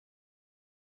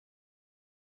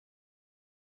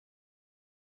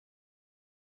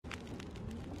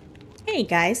Hey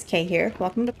guys, Kay here.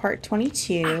 Welcome to part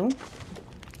 22.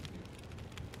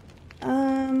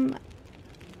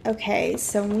 Okay,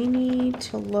 so we need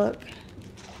to look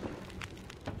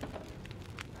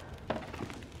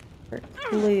for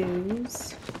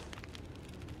clues.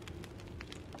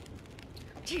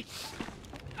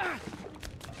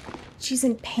 She's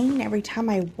in pain every time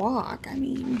I walk. I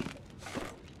mean...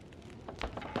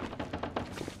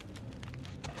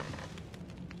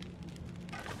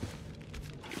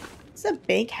 It's a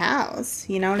big house,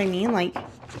 you know what I mean? Like... I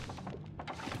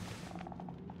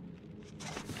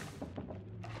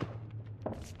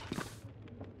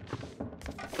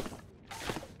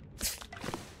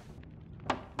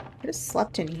just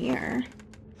slept in here.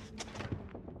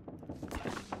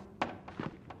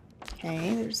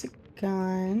 Okay, there's a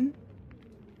gun.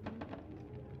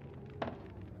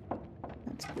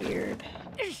 That's weird.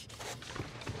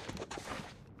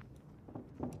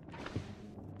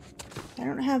 I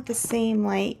don't have the same,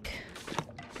 like,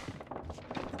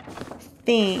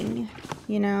 thing,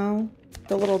 you know?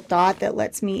 The little dot that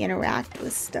lets me interact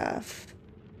with stuff.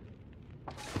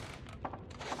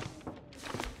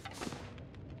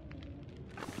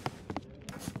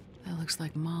 That looks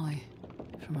like Molly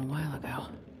from a while ago.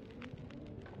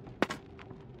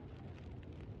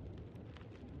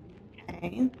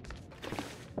 Okay.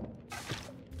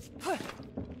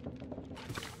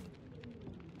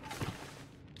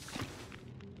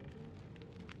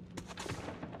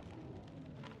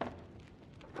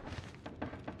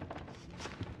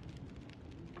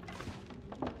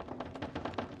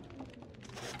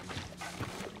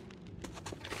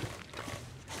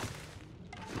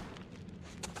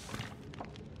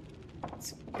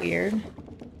 It's weird.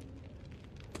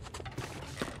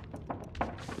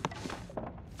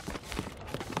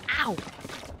 Ow!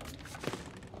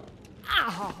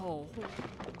 Ow!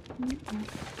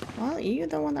 Well, you're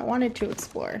the one that wanted to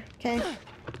explore, okay?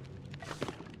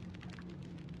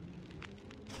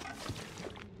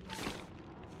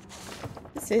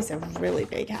 This is a really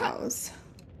big house.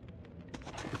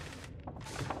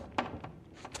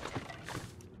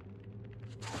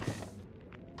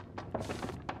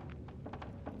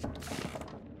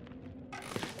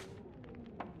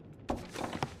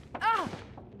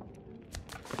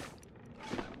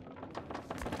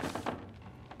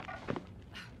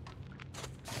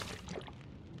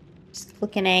 Just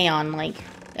click an A on, like,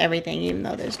 everything, even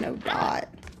though there's no dot.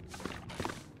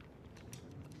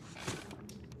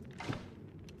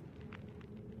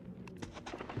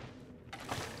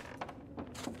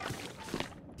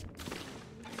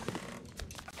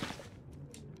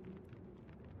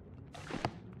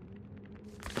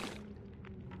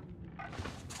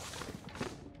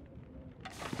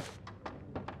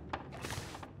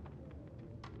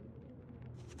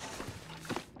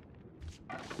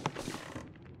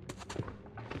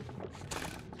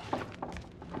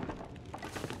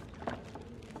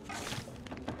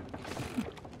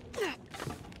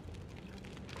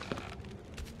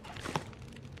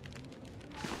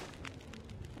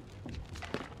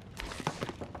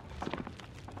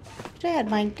 I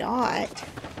had my dot.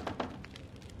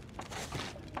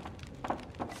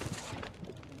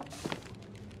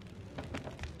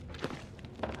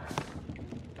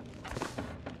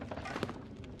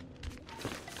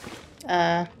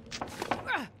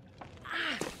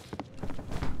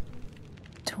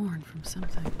 Torn from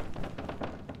something.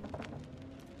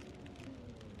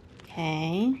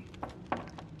 Okay.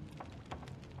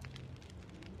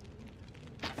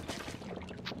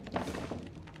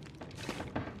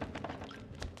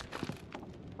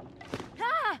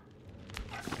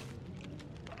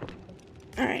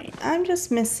 Alright, I'm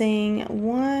just missing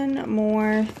one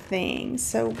more thing.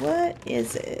 So what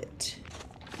is it?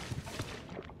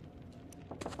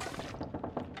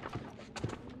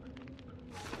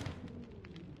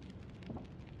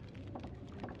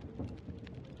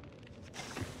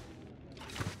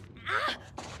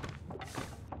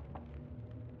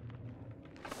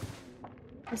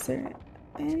 Is there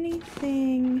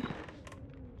anything?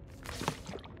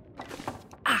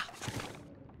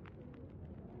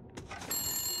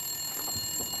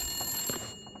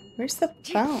 Where's the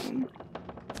phone?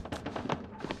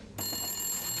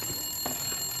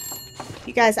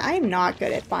 You guys, I'm not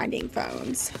good at finding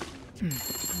phones. I'm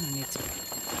gonna need some.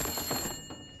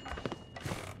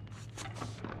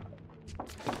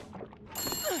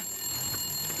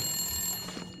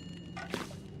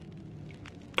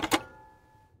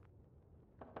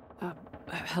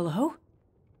 Hello?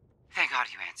 Thank God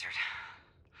you answered.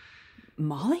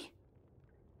 Molly?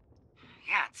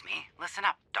 Yeah, it's me. Listen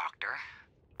up, Doctor.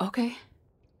 Okay.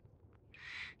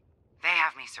 They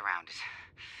have me surrounded.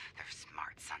 They're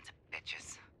smart sons of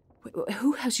bitches.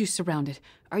 Who has you surrounded?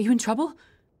 Are you in trouble?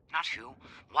 Not who.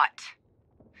 What?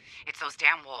 It's those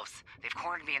damn wolves. They've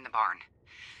cornered me in the barn.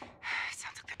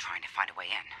 Sounds like they're trying to find a way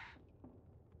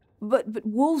in. But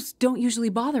wolves don't usually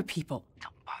bother people.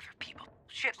 Don't bother people.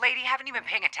 Shit, lady, haven't you been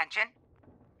paying attention?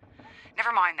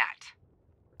 Never mind that.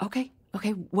 Okay,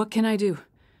 what can I do?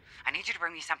 I need you to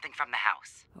bring me something from the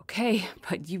house. Okay,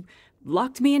 but you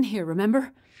locked me in here,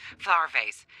 remember? Flower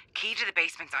vase. Key to the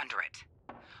basement's under it.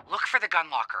 Look for the gun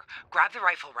locker. Grab the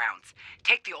rifle rounds.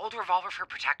 Take the old revolver for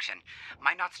protection.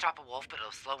 Might not stop a wolf, but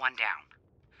it'll slow one down.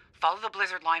 Follow the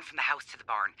blizzard line from the house to the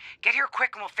barn. Get here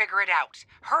quick and we'll figure it out.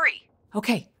 Hurry!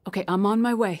 Okay, I'm on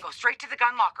my way. Go straight to the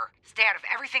gun locker. Stay out of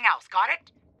everything else, got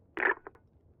it?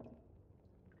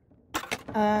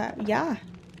 Yeah.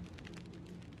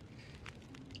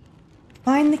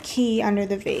 Find the key under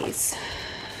the vase.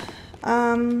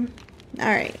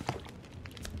 Alright.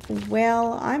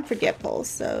 Well, I'm forgetful,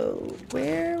 so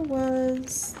where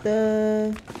was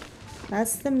the...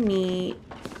 That's the meat.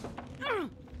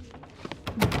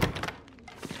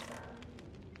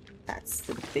 That's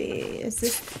the vase. Is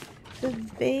this the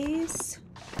vase?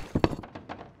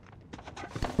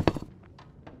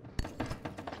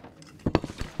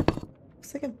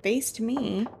 Looks like a vase to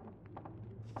me.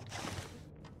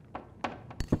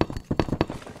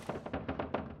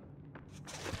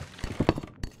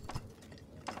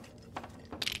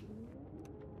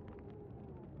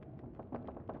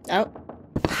 Oh.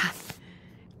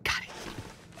 Got it.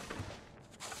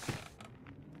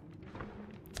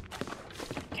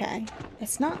 Okay.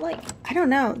 It's not like... I don't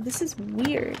know. This is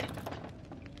weird.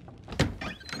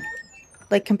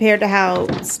 Like, compared to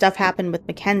how stuff happened with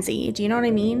Mackenzie. Do you know what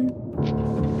I mean?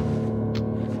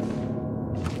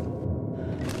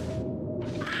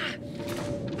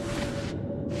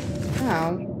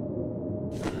 Oh.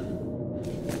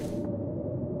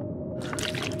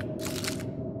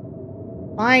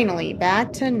 Finally,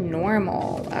 back to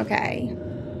normal. Okay.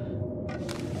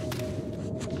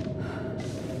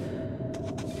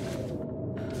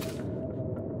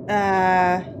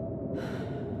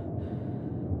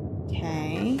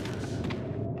 Okay.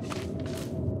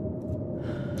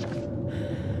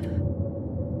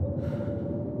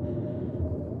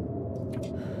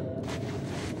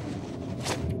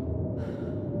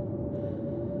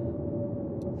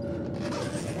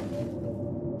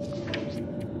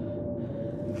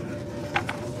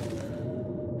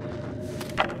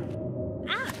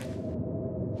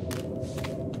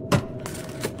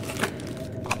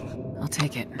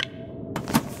 Take it.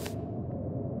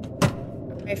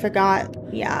 I forgot,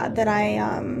 yeah, that I,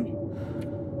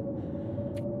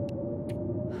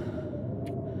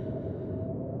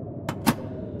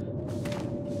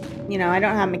 you know, I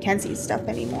don't have Mackenzie's stuff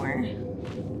anymore.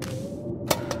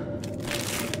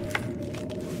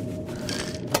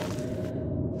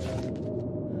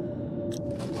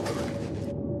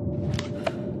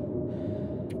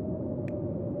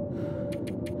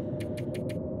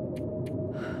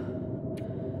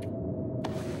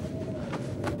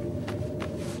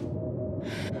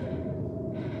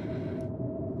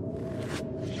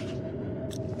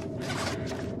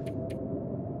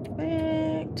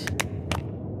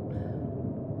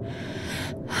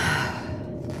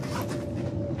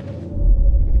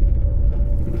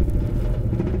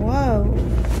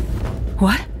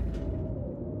 What?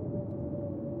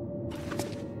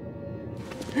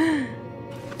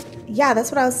 Yeah, that's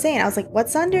what I was saying. I was like,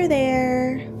 what's under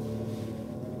there?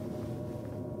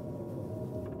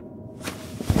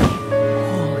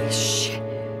 Holy shit.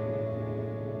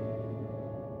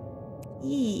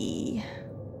 Eee.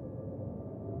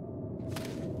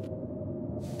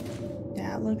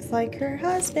 That looks like her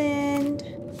husband.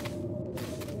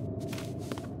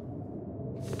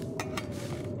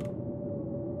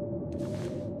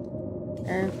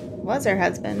 Or was her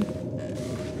husband.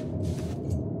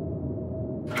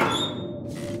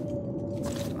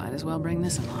 Might as well bring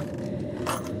this along.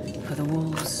 For the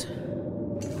wolves.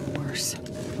 Or worse.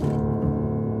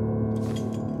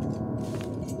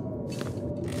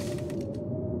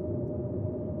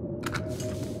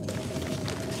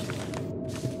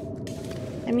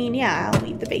 I mean, yeah, I'll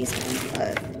leave the basement,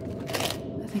 but...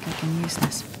 I think I can use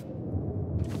this.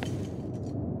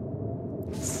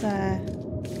 It's,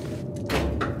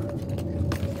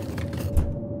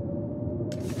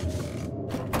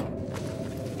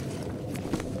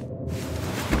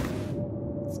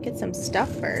 let's get some stuff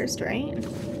first, right?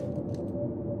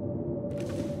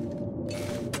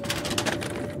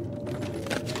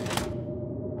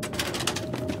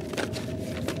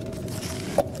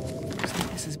 Looks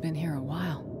like this has been here a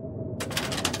while.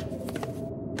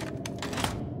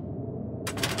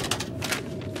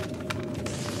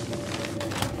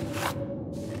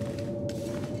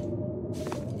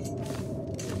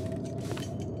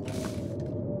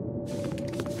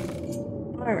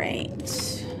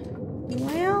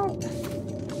 Well,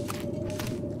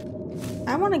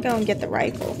 I want to go and get the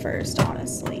rifle first,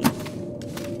 honestly.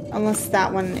 Unless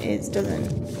that one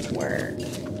doesn't work.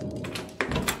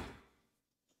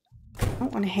 I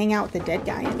don't want to hang out with the dead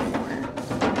guy anymore.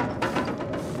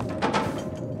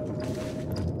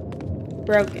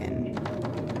 Broken.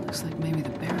 Looks like maybe the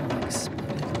barrel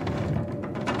exploded.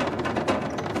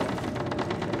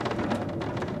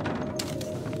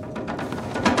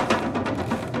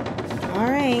 All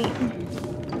right.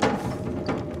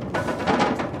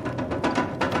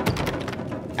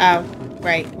 Oh,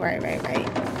 right.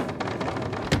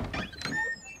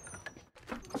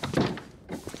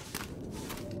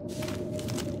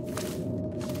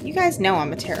 You guys know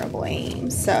I'm a terrible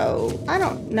aim, so I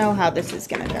don't know how this is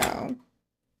gonna go.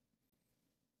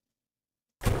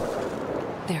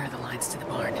 There are the lines to the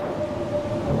barn.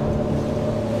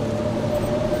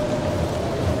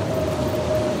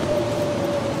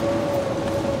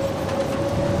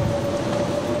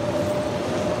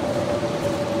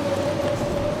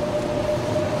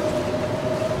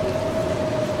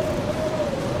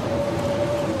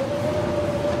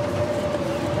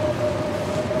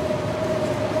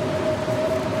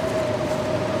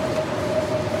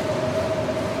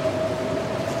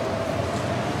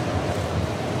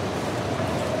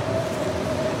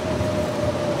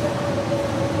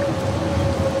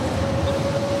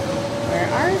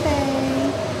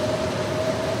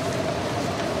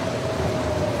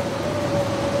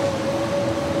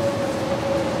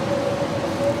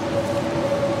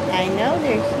 I know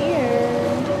they're here.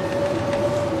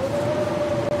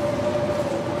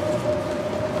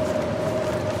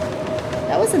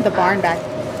 That wasn't the barn back.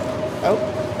 Oh.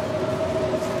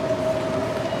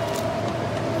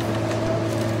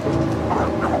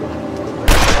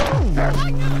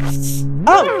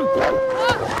 Oh!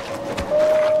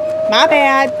 My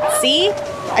bad. See?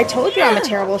 I told you I'm a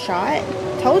terrible shot.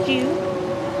 Told you.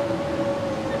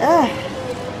 Ugh.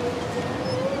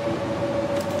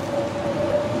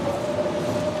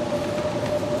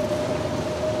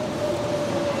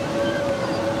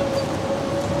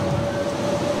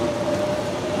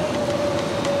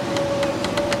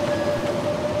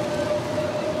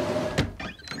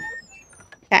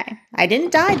 Okay. I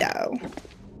didn't die, though.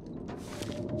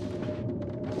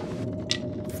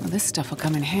 Well, this stuff will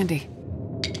come in handy.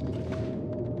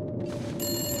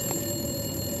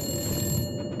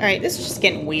 Alright, this is just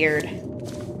getting weird.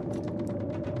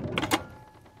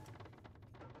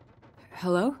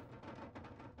 Hello?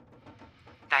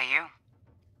 That you?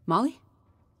 Molly?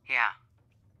 Yeah.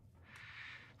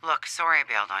 Look, sorry I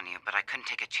bailed on you, but I couldn't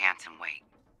take a chance and wait.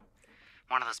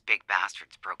 One of those big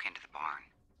bastards broke into the barn.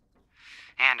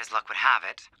 And as luck would have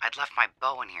it, I'd left my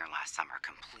bow in here last summer,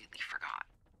 completely forgot.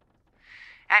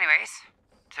 Anyways,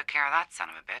 took care of that son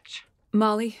of a bitch.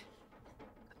 Molly,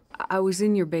 I was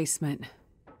in your basement.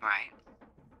 Right.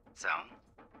 So?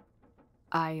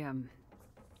 I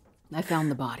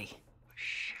found the body.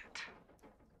 Shit.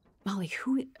 Molly,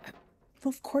 who Well,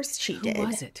 of course she did. Who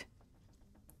was it?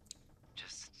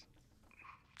 It's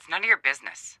none of your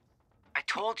business. I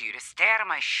told you to stay out of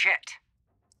my shit.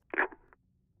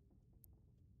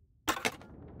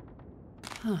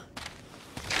 Huh.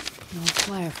 An old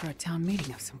flyer for a town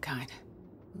meeting of some kind.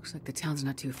 Looks like the town's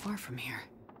not too far from here.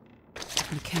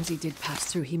 If Mackenzie did pass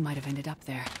through, he might have ended up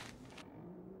there.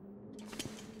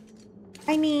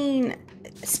 I mean,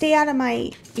 stay out of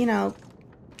my,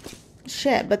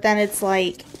 shit, but then it's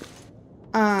like,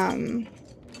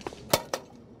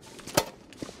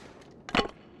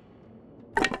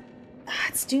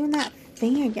 it's doing that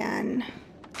thing again.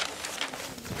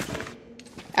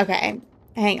 Okay,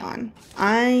 hang on.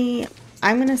 I'm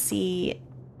gonna see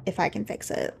if I can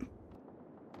fix it.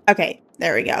 Okay,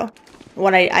 there we go.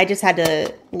 I just had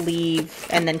to leave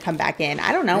and then come back in.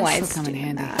 I don't know why it's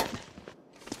doing that.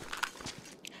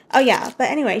 Oh yeah, but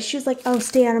anyway, she was like, oh,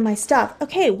 stay out of my stuff.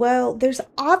 Okay, well, there's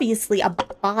obviously a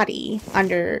body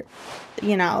under,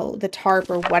 the tarp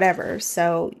or whatever.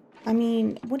 So, I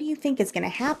mean, what do you think is going to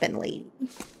happen, lady?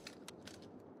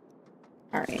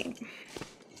 All right.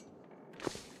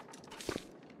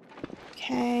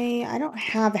 Okay, I don't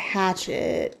have a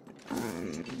hatchet.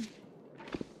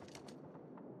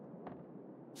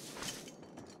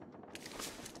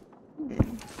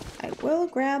 I will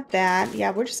grab that.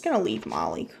 Yeah, we're just going to leave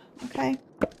Molly. Okay.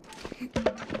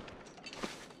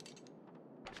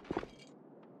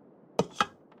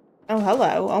 Oh,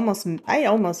 hello. I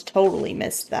almost totally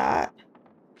missed that.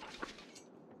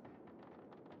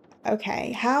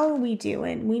 Okay, how are we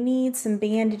doing? We need some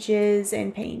bandages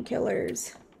and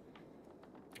painkillers.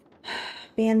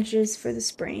 Bandages for the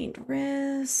sprained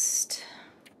wrist.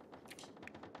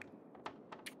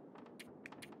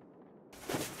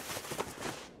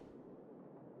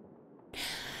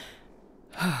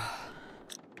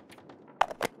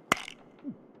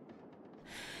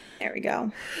 There we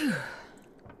go.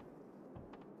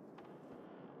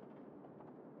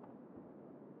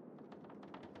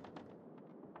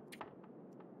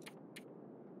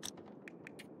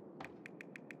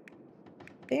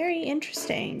 Very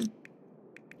interesting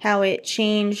how it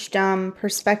changed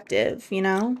perspective, you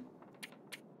know?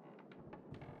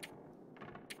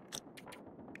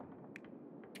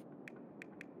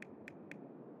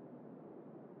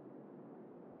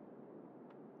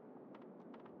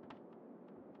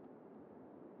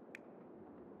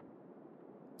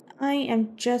 I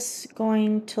am just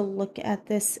going to look at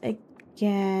this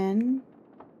again.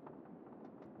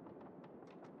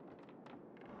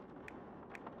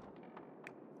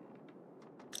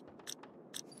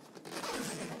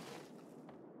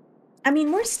 I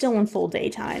mean, we're still in full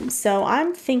daytime, so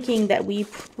I'm thinking that we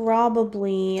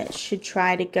probably should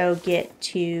try to go get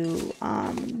to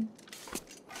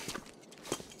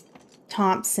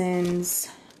Thompson's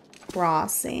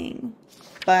Crossing.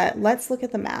 But let's look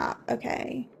at the map.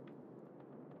 Okay.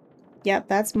 Yep,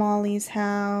 that's Molly's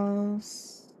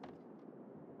house.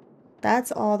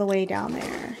 That's all the way down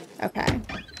there. Okay.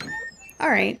 All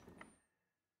right.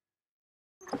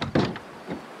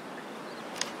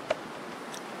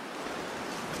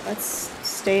 Let's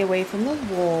stay away from the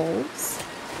wolves.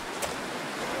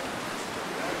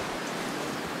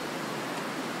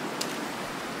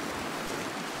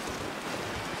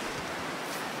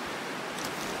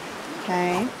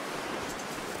 Okay.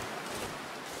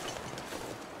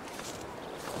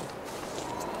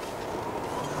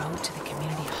 Road to the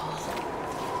community hall.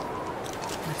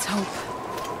 Let's hope.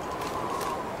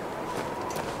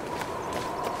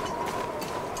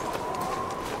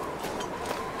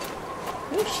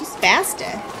 Ooh, she's faster.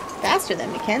 Faster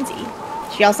than Mackenzie.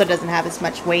 She also doesn't have as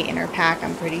much weight in her pack,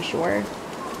 I'm pretty sure.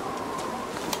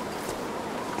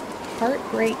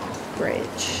 Heartbreak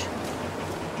Bridge.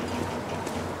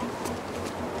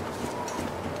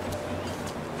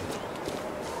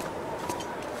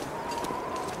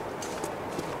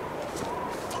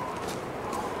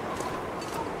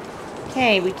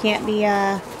 Hey, we can't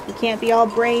be all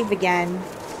brave again.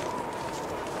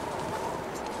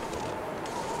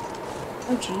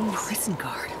 Oh jeez. Prison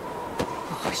guard.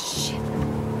 Oh shit.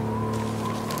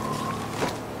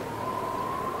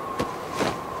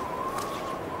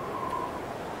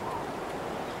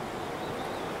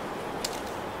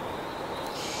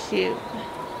 Shoot.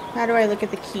 How do I look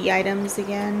at the key items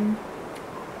again?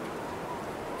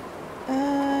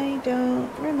 I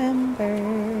don't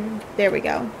remember. There we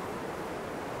go.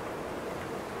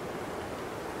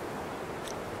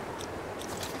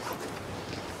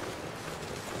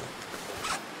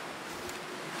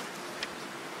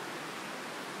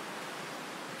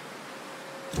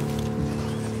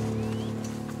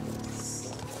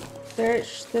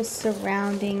 Search the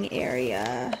surrounding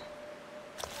area.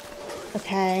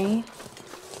 Okay.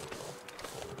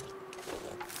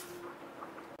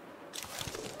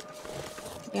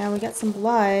 Yeah, we got some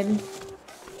blood.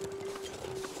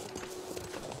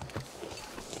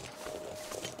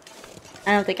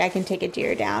 I don't think I can take a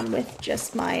deer down with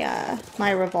just my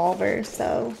my revolver,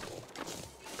 so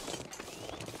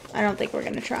I don't think we're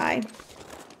gonna try.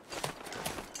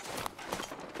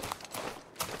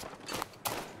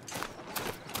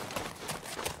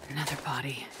 Another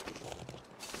body.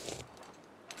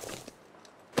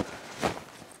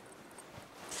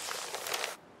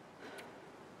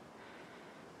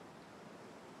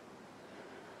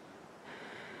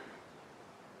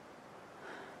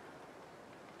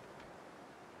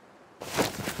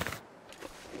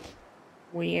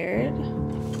 Weird.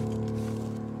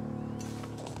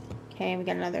 Okay, we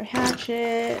got another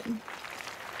hatchet.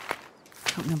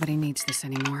 Hope nobody needs this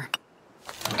anymore.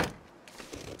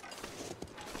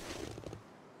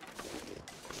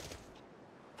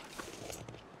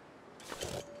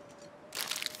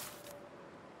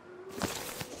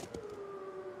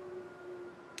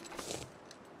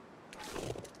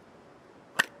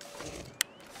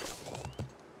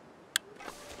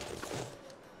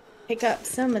 Pick up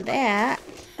some of that.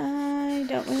 I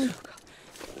don't really...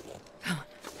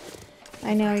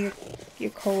 I know you're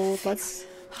cold. Let's...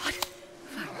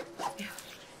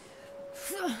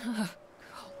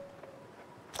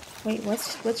 Wait,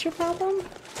 what's your problem?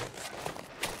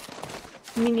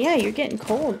 I mean, yeah, you're getting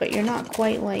cold, but you're not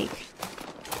quite like...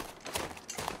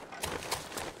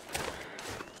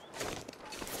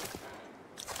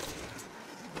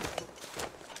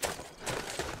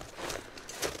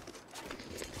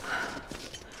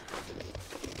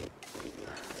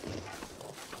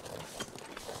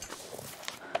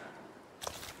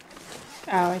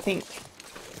 Oh, I think...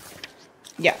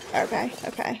 Yeah, okay,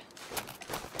 okay.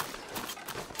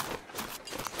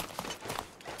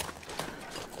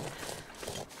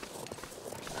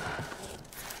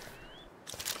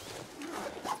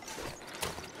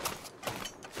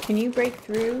 Can you break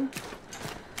through?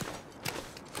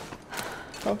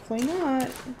 Hopefully not.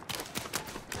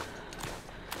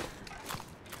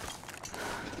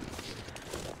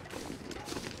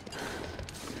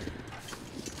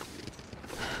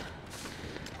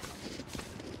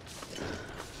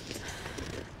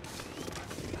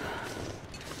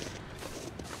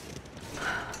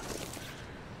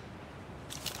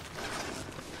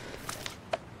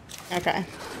 Okay.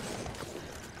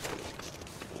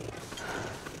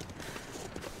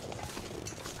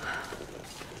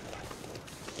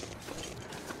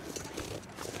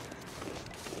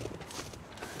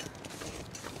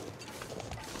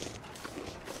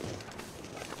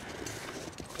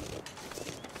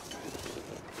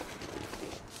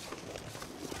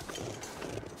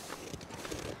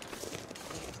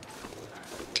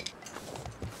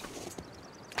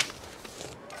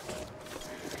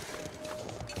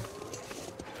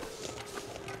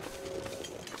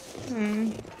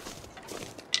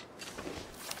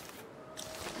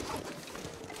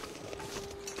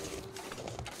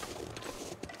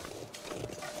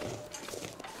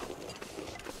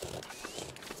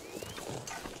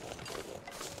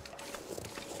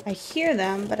 I hear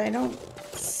them, but I don't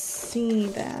see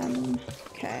them.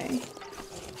 Okay.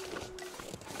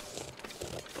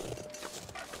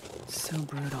 So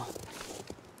brutal.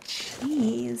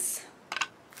 Jeez.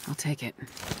 I'll take it.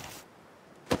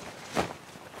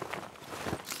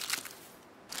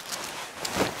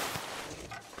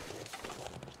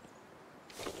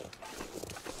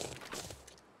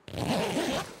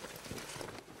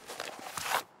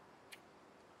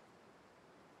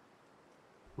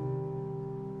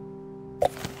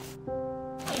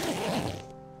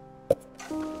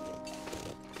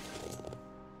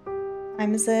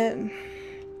 Time is it?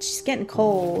 She's getting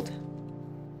cold.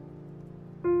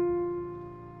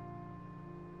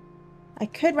 I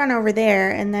could run over there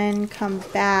and then come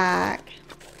back.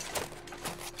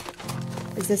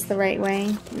 Is this the right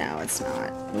way? No, it's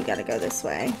not. We gotta go this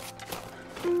way.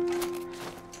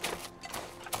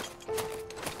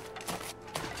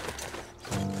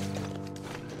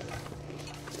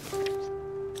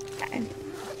 Okay.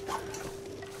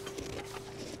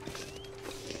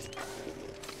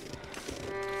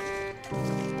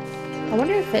 I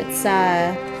wonder if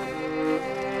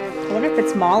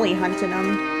it's Molly hunting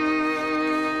them.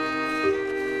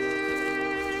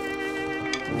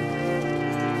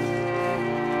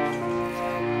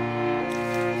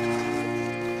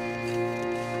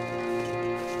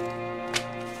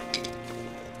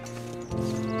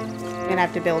 I'm gonna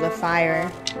have to build a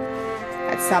fire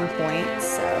at some point,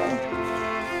 so.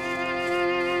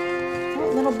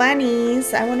 Oh, little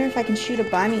bunnies. I wonder if I can shoot a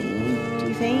bunny. Do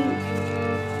you think?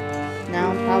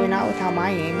 No, probably not with how my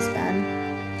aim's been.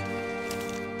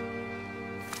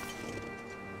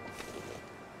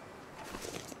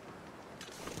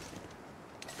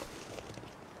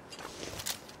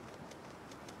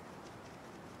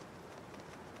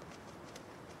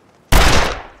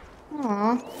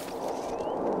 Aww.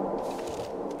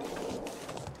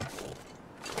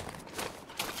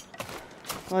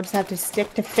 We'll just have to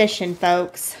stick to fishing,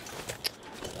 folks.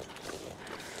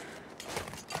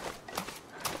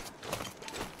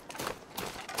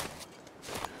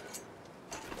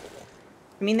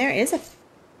 I mean, there is a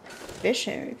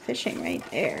fishing right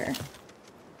there.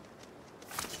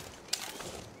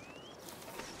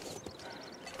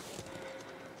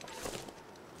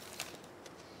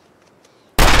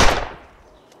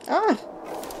 Oh.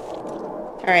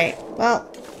 All right. Well.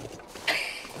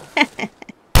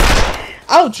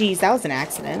 Oh, geez, that was an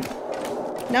accident.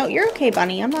 No, you're okay,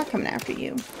 bunny. I'm not coming after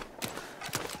you.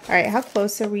 All right. How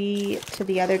close are we to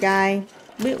the other guy?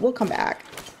 We'll come back.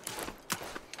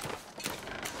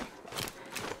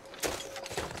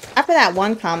 After that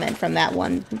one comment from that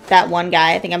one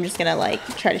guy, I think I'm just gonna like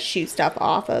try to shoot stuff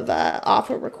off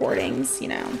of recordings, you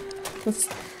know.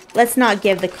 Let's not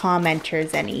give the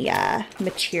commenters any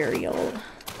material.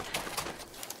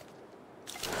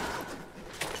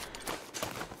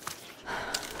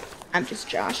 I'm just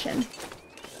joshing.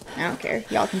 I don't care.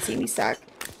 Y'all can see me suck.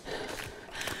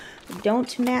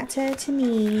 Don't matter to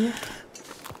me.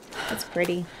 That's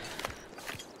pretty.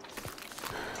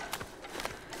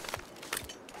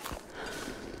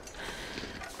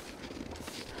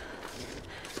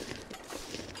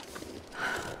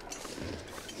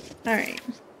 Alright,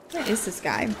 where is this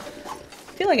guy?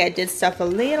 I feel like I did stuff a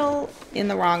little in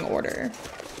the wrong order.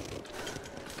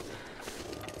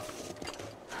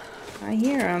 I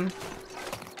hear him.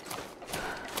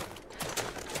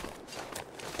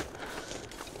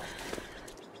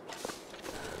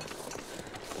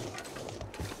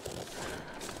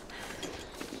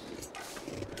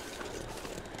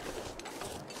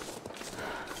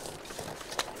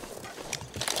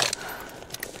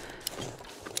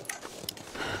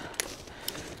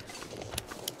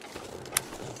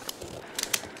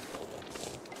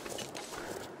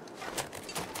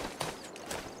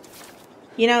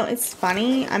 You know, it's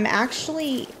funny. I'm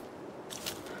actually...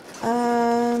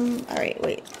 Alright,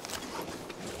 wait.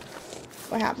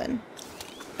 What happened?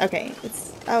 Okay,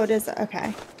 it's... Oh, it is...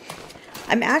 Okay.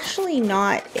 I'm actually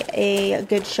not a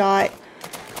good shot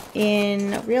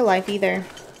in real life either.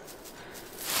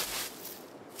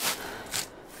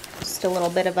 Just a little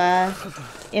bit of a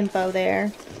info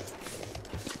there.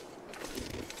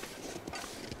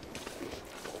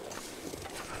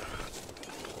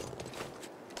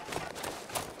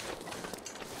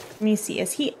 Let me see.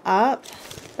 Is he up?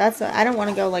 That's I don't want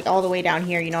to go like all the way down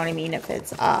here, you know what I mean, if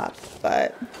it's up,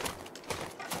 but...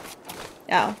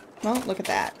 Oh, well, look at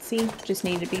that. See? Just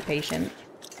need to be patient.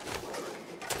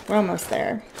 We're almost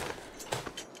there.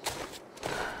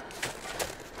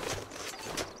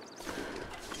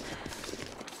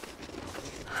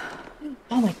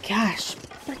 Oh my gosh.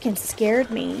 Freaking scared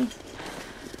me.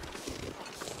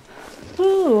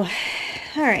 Ooh.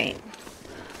 Alright.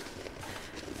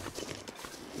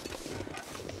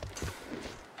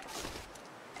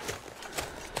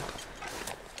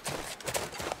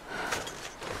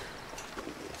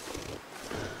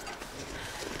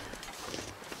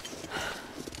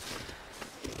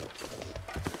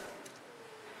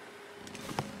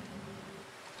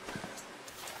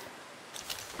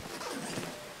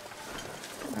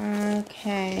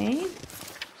 Okay.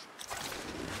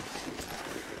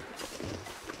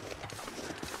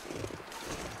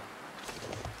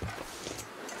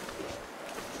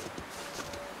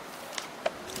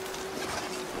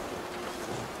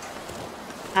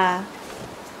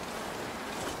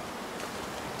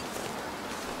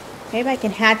 Maybe I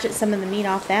can hatchet some of the meat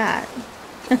off that.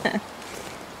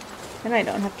 Then I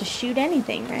don't have to shoot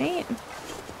anything, right?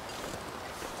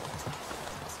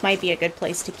 This might be a good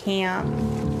place to camp.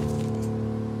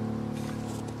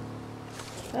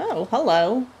 Oh,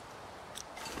 hello.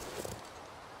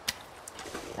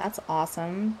 That's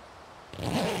awesome.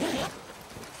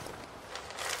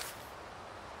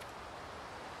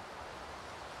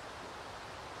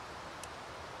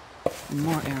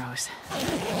 More arrows.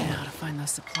 Now how to find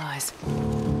those supplies.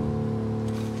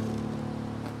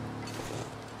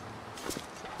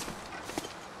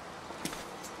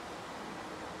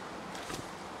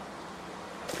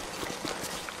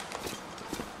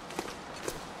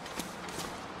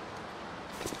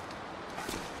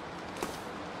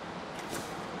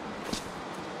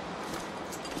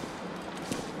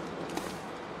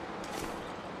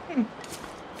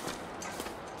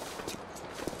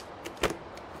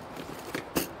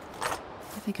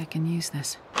 I think I can use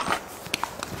this.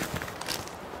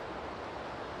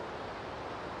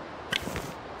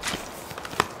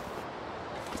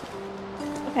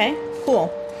 Okay,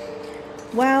 cool.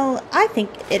 Well, I think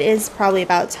it is probably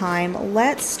about time.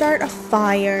 Let's start a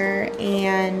fire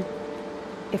and,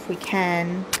 if we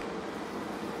can,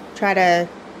 try to,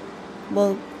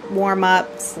 we'll warm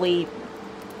up, sleep.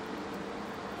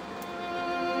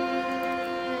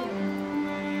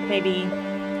 Maybe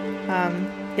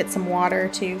get some water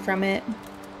too from it,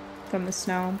 from the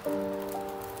snow.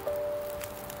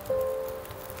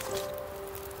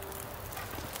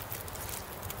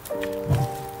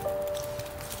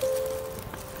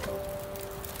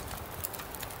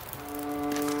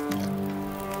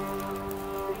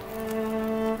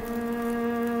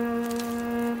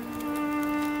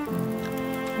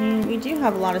 We do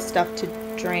have a lot of stuff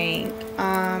to drink.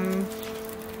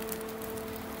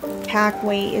 Pack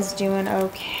weight is doing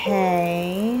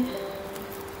okay.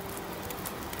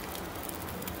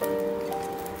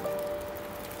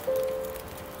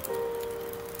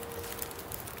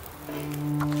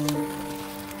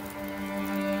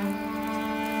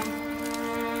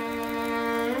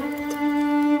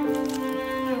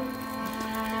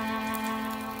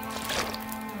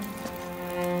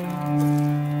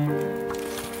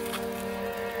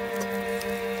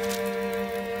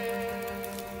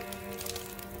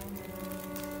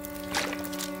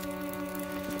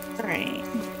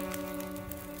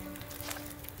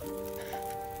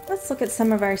 Let's look at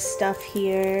some of our stuff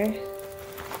here.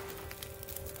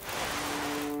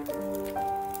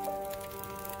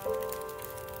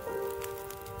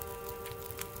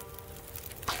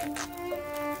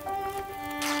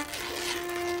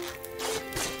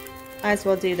 Might as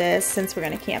well do this since we're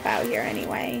going to camp out here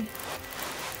anyway.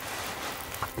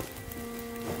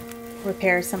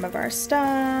 Repair some of our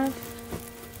stuff.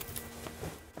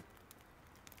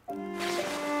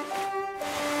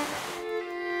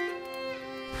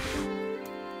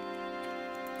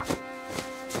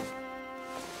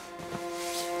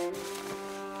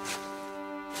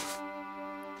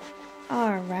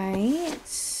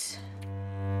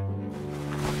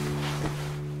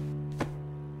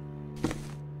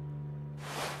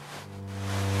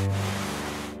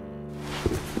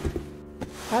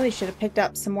 Probably should have picked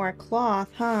up some more cloth,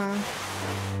 huh?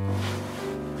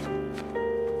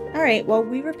 Alright, well,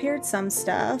 we repaired some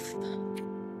stuff.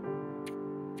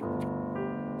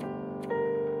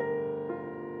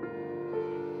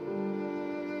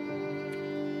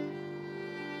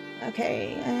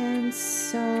 Okay, and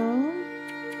so...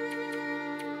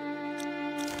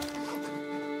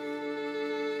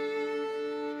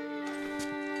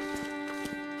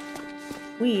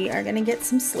 we are gonna get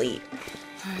some sleep.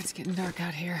 It's getting dark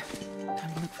out here.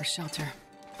 Time to look for shelter.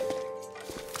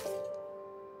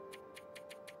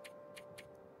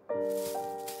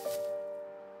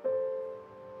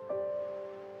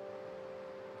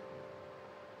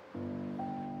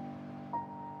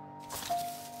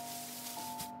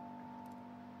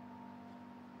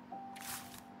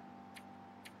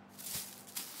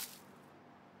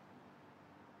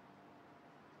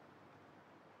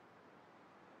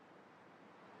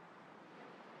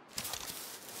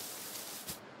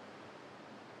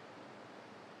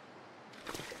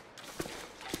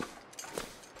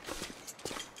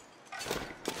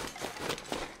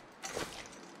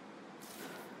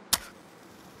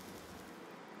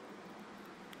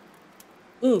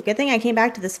 Ooh, good thing I came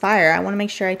back to this fire. I want to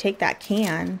make sure I take that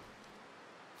can.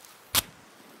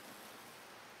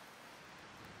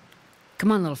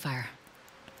 Come on, little fire.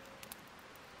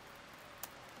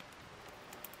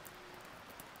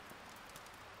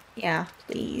 Yeah,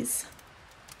 please.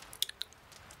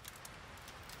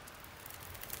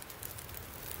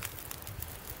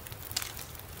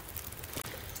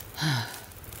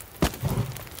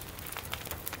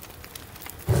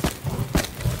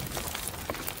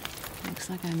 Looks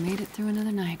like I made it through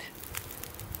another night.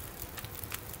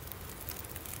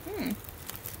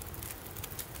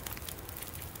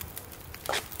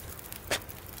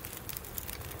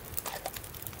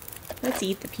 Let's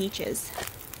eat the peaches.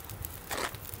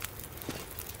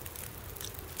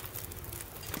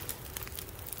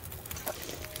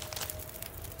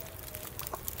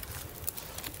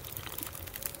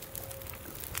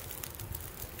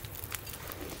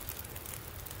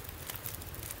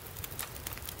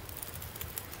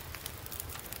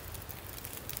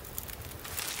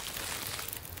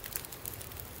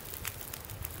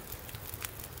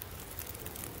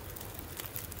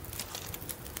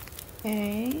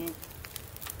 Okay.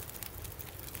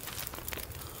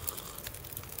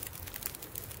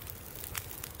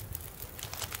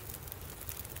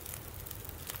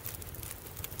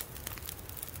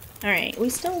 Alright, we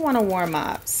still want to warm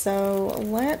up, so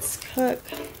let's cook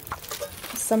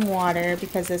some water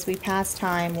because as we pass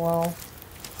time, we'll...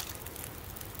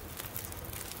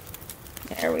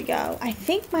 There we go. I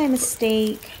think my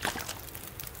mistake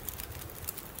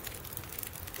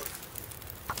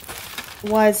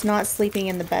was not sleeping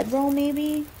in the bedroll,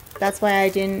 maybe? That's why I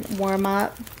didn't warm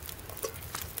up.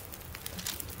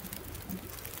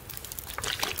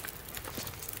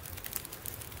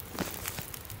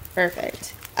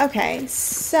 Perfect. Okay,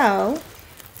 so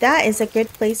that is a good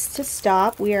place to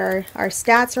stop. Our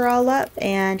stats are all up,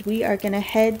 and we are gonna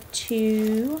head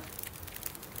to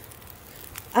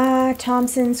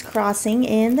Thompson's Crossing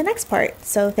in the next part.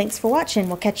 So thanks for watching.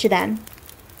 We'll catch you then.